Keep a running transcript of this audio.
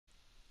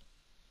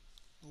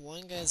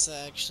one guys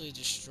that actually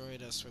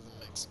destroyed us were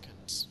the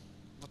Mexicans.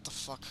 What the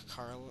fuck,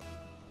 Carol?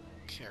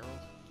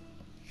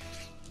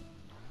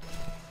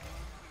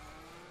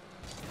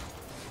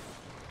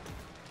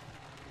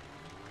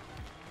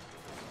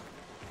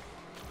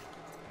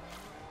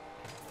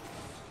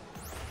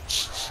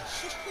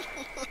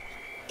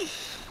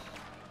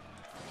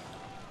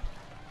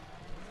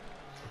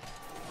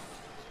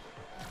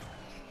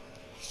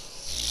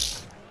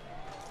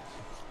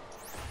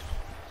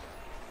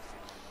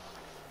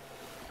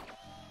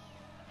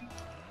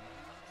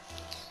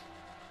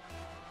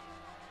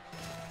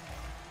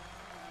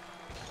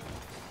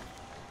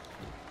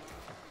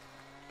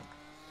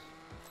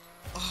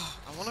 Oh,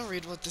 I want to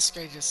read what this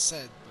guy just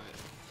said,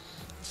 but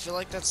I feel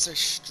like that's their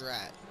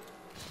strat.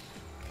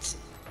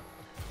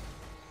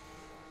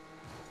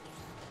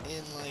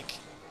 In like,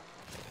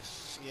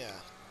 yeah.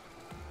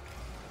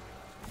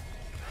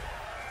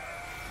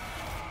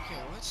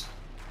 Okay, what?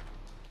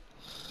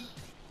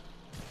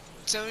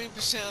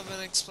 70% of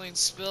unexplained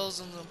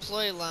spills in the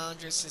employee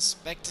lounge are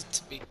suspected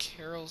to be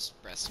Carol's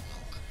breast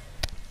milk.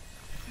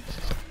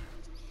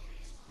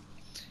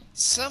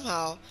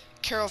 Somehow,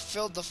 Carol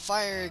filled the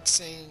fire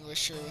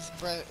extinguisher with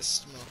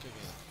breast milk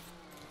again.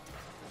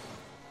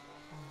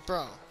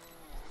 Bro,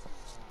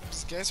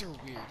 these guys are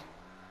weird.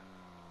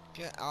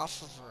 Get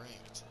off of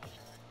ranked.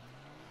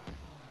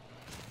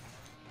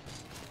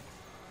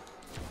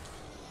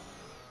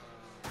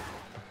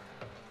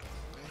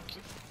 Thank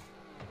you.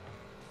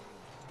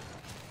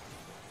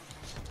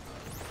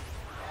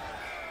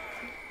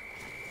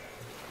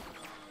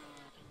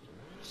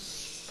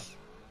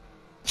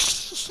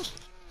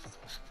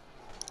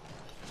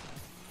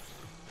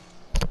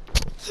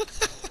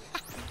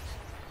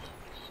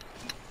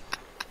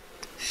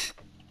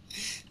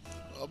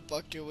 A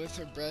bucket with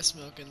her breast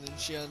milk, and then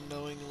she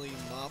unknowingly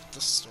mopped the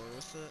store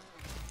with it.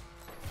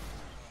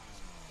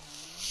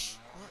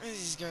 What are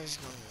these guys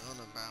going on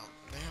about?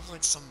 They have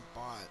like some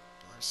bot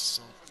or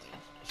something.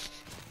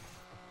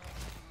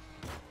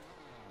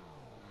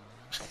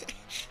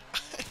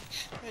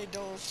 I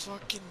don't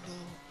fucking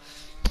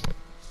know.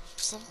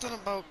 Something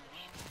about...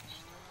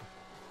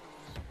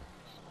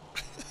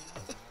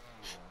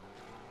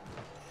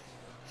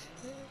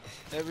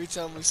 Every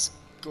time we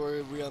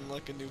score, we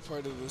unlock a new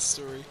part of the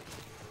story.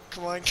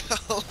 Come on,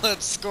 Kyle,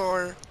 let's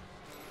score!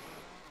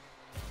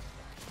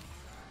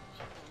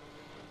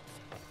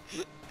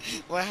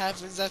 What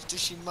happens after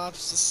she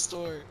mops the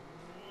store?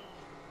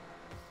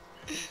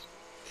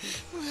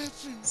 What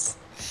happens?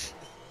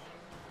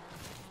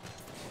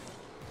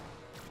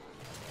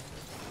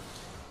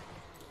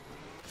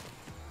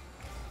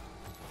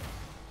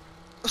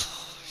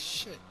 Oh,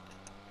 shit.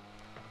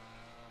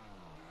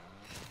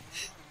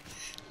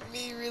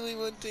 Me really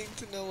wanting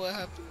to know what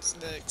happens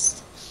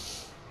next.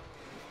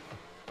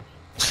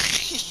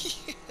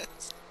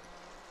 Yes.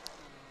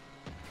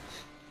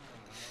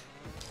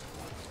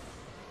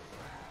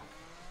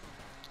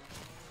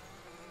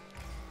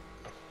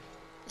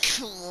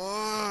 Come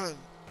on.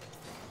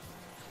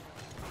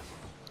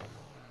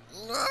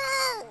 No.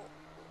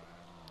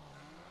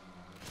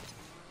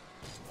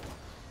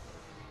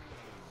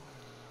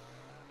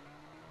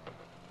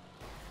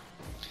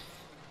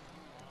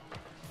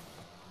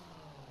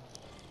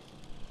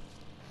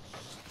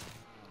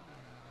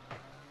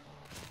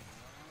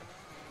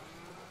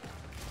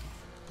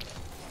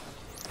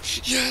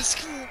 Yes,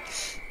 come on.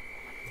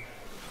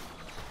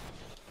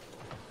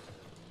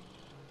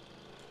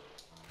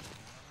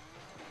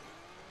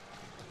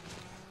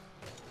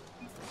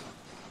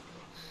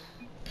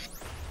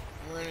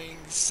 Warning,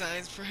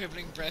 signs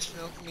prohibiting breast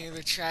milk near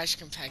the trash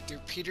compactor.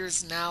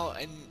 Peter's now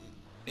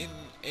in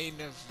a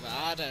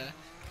Nevada.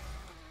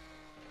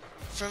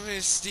 From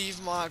his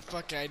Steve Mock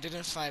bucket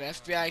identified,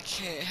 FBI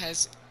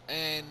has,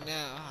 and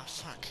now, oh,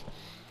 fuck.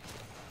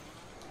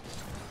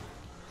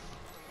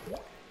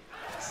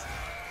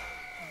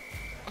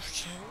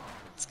 Okay,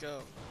 let's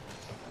go.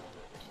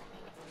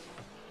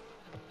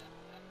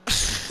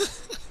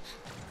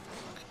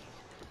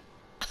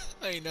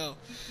 I know.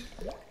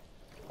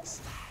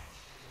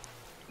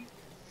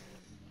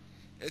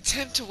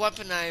 Attempt to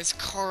weaponize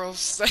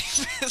Carl's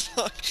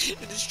look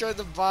and destroy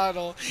the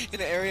bottle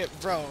in an area.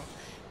 Bro,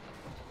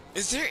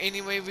 is there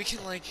any way we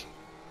can, like,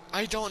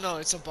 I don't know,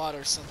 it's a bot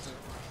or something.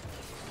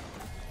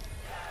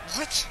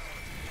 What?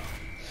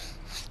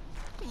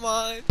 Come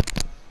on.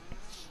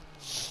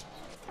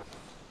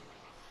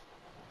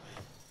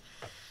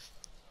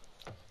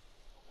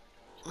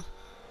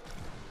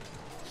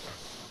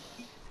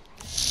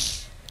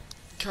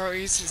 Carl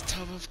eats his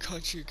tub of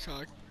country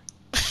cock.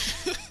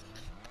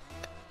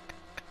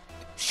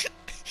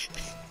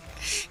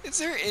 Is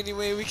there any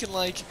way we can,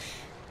 like,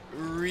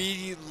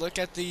 look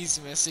at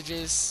these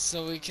messages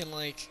so we can,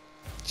 like,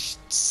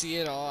 see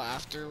it all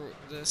after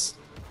this?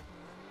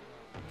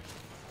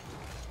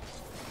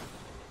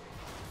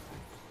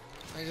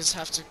 I just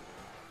have to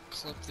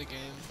clip the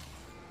game.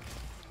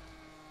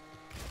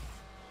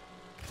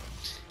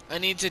 I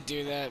need to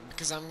do that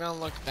because I'm gonna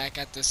look back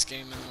at this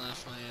game and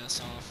laugh my ass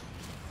off.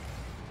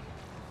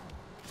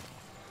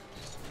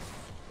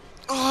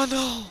 Oh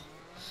no!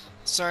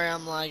 Sorry,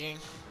 I'm lagging.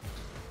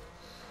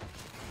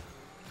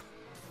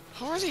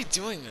 How are they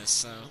doing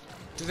this, though?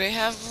 Do they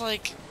have,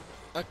 like,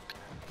 a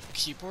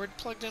keyboard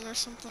plugged in or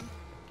something?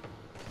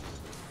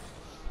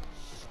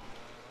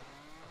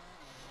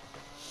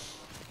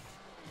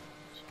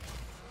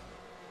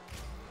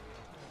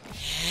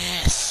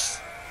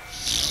 Yes!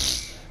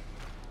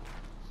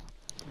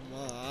 Come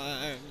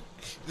on.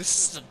 This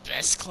is the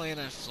best clan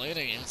I've played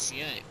against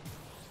yet.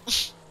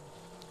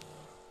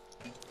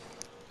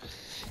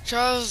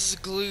 Charles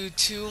glued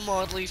two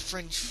motley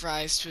French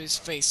fries to his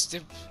face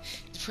to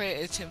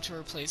attempt to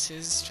replace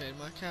his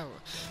trademark cover.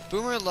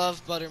 Boomer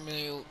loved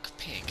buttermilk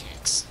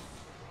pancakes.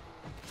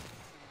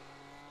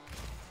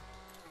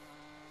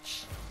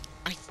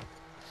 I...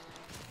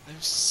 I'm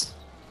s...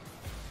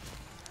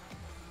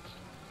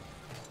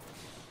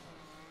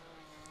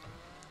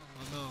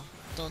 Oh no.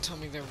 Don't tell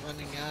me they're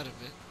running out of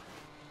it.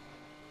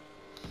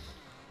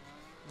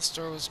 The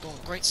store was going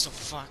great so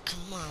far.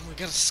 Come on, we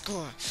gotta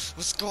score.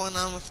 What's going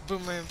on with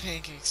Boomer and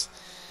Pancakes?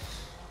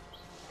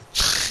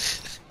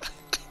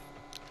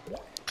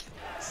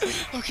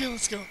 Okay,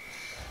 let's go.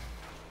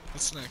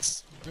 What's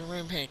next? Boomer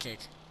and Pancake.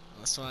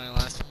 That's what I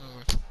last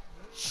remember.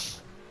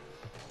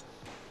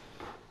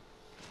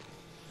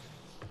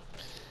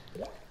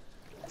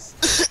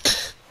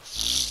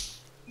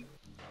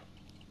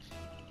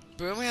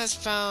 Boomer has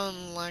found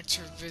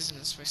Lactor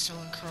business by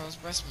selling Carl's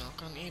breast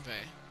milk on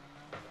eBay.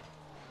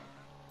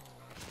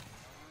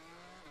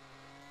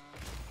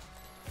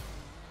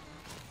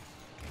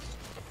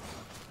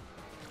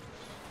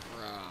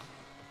 Bruh.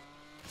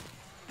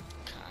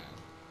 Kyle.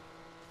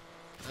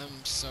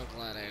 I'm so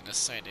glad I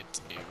decided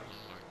to do one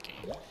more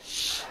game.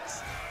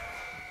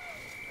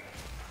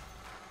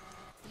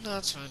 No,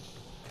 it's fine.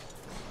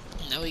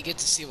 Now we get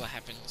to see what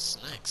happens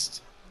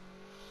next.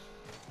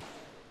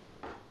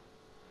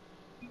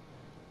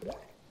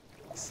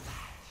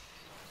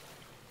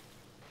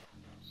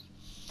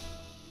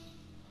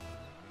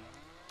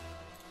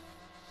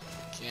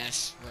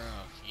 Yes, bro.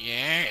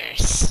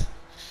 Yes!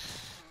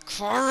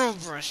 Carl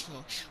breast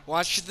milk.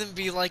 Watch them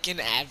be like an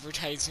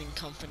advertising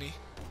company.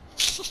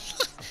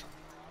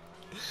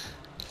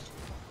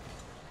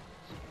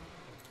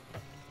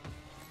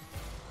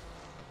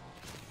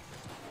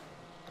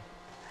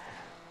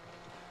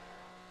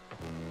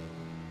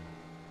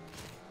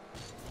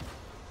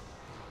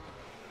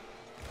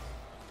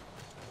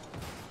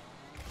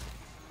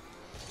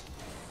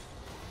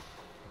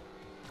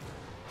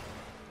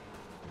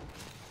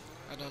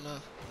 I don't know.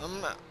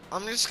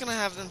 I'm just gonna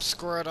have them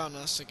score it on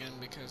us again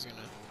because, you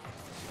know.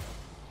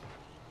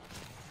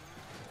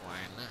 Why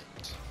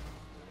not?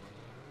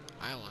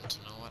 I want to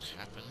know what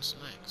happens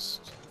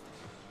next.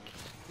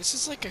 This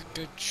is like a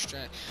good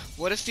strat.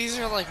 What if these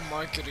are like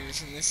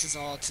marketers and this is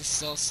all to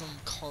sell some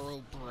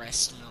Carl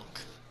breast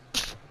milk?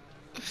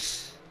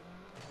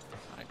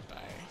 I'd buy.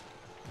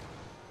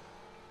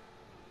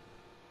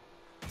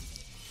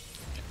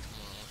 Okay, come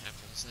on, what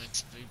happens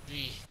next,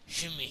 baby?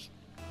 Shimmy.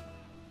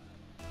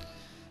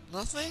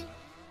 Nothing?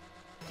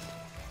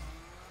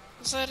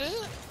 Was that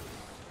it?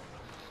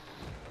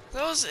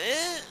 That was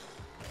it?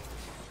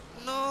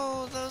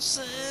 No, that was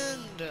the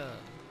end.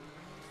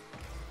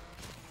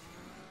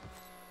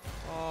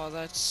 Oh,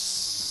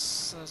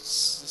 that's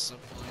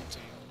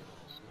disappointing.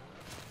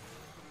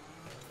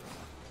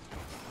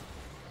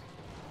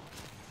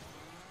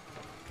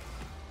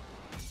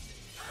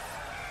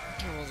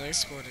 Okay, well they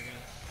scored again.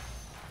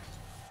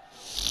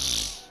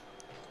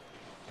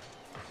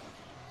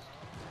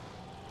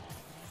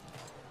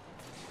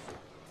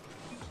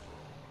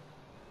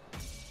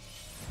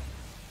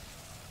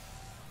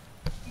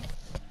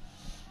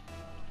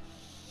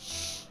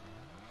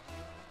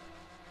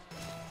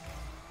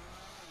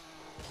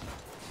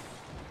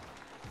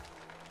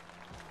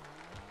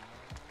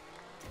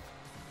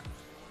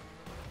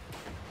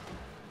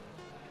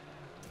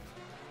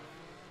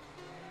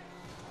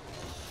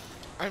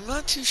 I'm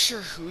not too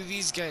sure who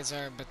these guys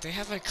are, but they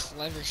have a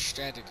clever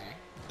strategy.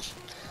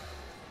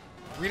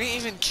 We didn't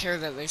even care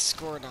that they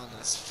scored on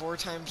us 4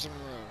 times in a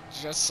row,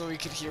 just so we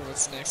could hear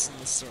what's next in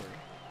the story.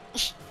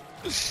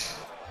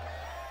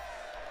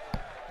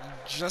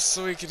 Just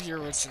so we could hear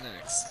what's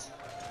next.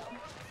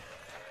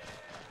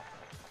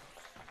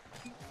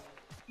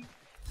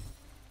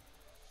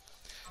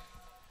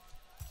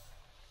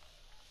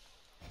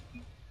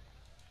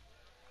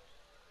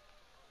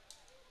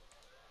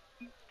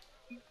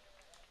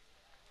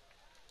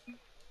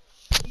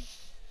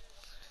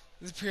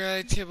 The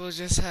periodic table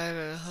just had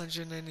a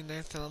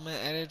 199th element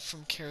added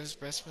from Kara's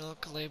breast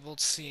milk, labeled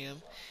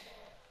CM.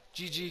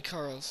 GG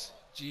Carls.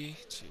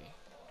 GG.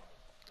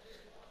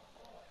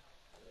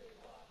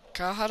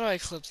 Kyle, how do I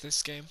clip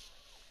this game?